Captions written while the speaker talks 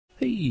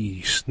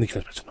Hey,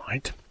 sneakylinux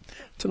tonight.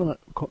 Tonight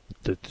we've got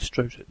the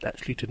distros that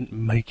actually didn't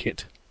make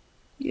it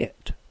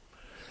yet.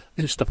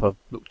 This is stuff I've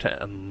looked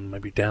at and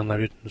maybe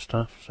downloaded and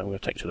stuff, so I'm going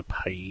to take to the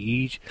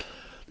page.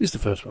 This is the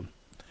first one.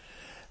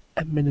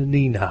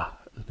 Eminina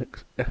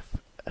Linux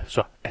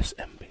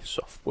SMB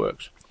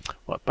Softworks.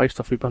 Right, based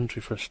off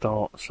Ubuntu for a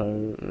start,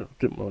 so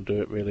didn't want to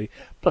do it really.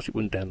 Plus it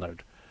wouldn't download.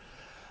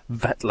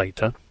 That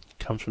later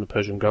comes from the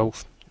Persian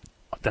Gulf.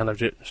 I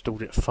downloaded it,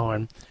 installed it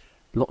fine.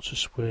 Lots of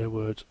swear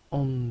words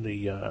on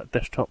the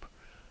desktop.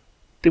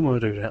 Didn't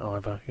want to do that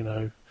either, you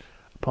know.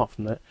 Apart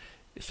from that,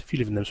 it's if you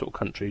live in them sort of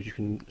countries, you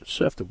can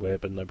surf the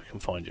web and nobody can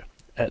find you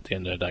at the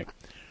end of the day.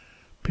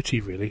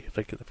 Pity, really, if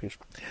they get the things.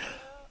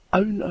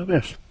 Own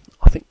OS,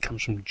 I think,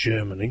 comes from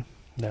Germany.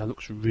 Now, it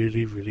looks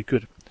really, really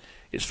good.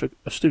 It's for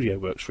a studio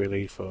works,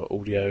 really, for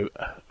audio,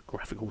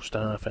 graphical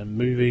stuff and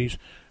movies.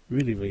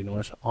 Really, really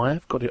nice. I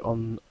have got it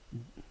on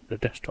the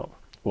desktop.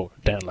 Well,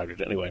 downloaded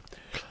it anyway.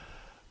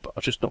 But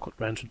I've just not got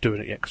around to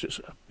doing it yet because it's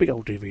a big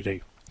old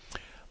DVD.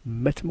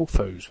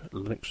 Metamorphose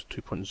Linux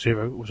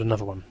 2.0 was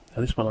another one.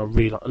 Now this one I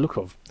really like the look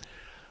of,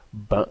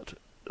 but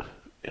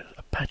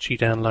a patchy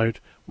download.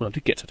 When I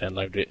did get to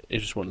download it, it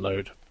just wouldn't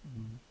load.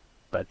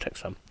 Bad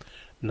text sum.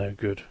 No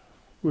good.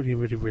 Really,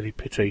 really, really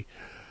pity.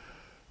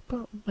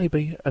 But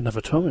maybe another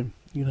time.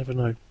 You never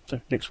know.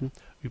 So next one,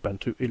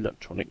 Ubuntu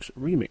Electronics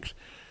Remix.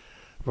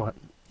 Right,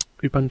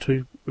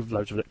 Ubuntu with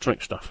loads of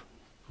electronic stuff.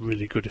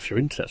 Really good if you're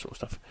into that sort of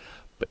stuff.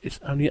 But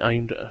it's only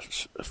aimed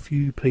at a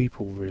few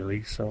people,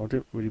 really, so I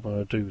didn't really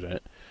want to do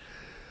that.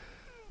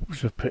 Which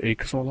is a pity,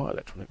 because I like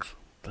electronics.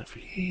 I've done it for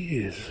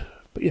years.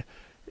 But yeah,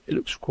 it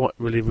looks quite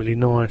really, really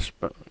nice,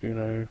 but, you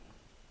know,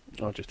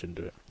 I just didn't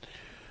do it.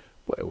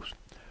 What else?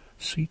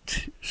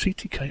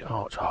 CTK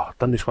Art. Oh, I've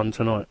done this one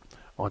tonight.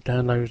 I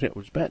downloaded it,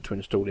 was about to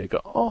install it,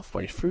 got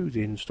halfway through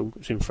the install.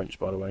 It's in French,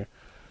 by the way.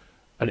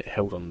 And it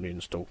held on the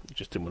install. It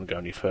just didn't want to go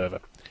any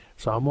further.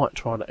 So I might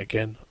try that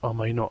again. I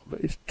may not.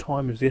 But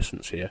time is the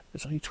essence here.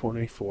 It's only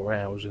 24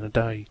 hours in a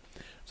day.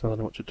 So I don't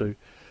know what to do.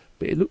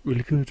 But it looked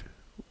really good.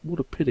 What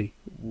a pity.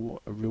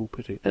 What a real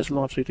pity. That's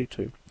live CD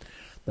too.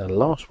 Now the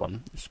last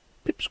one is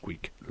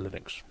Pipsqueak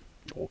Linux.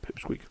 Or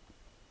Pipsqueak.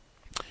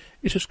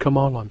 It's just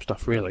command line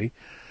stuff, really.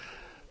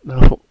 Now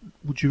I thought,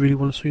 would you really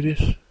want to see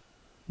this?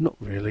 Not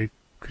really.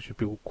 Because you'd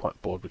be all quite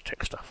bored with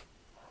tech stuff.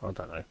 I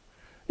don't know.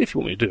 If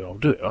you want me to do it, I'll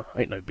do it.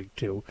 Ain't no big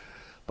deal.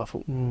 But I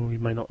thought, you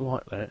may not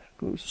like that.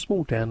 It's a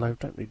small download,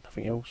 don't need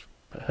nothing else.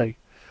 But hey.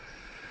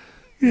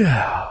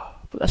 Yeah.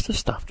 But that's the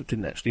stuff that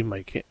didn't actually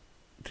make it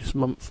this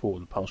month or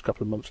the past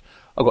couple of months.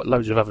 I've got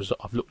loads of others that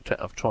I've looked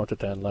at, I've tried to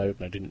download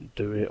and I didn't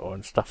do it, or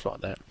and stuff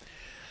like that.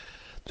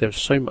 There's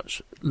so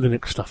much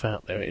Linux stuff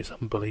out there, it's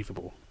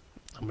unbelievable.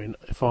 I mean,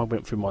 if I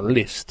went through my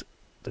list,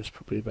 there's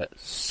probably about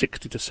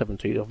 60 to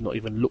 70 I've not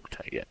even looked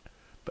at yet.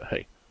 But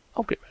hey,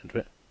 I'll get round to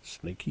it.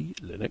 Sneaky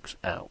Linux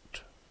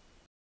out.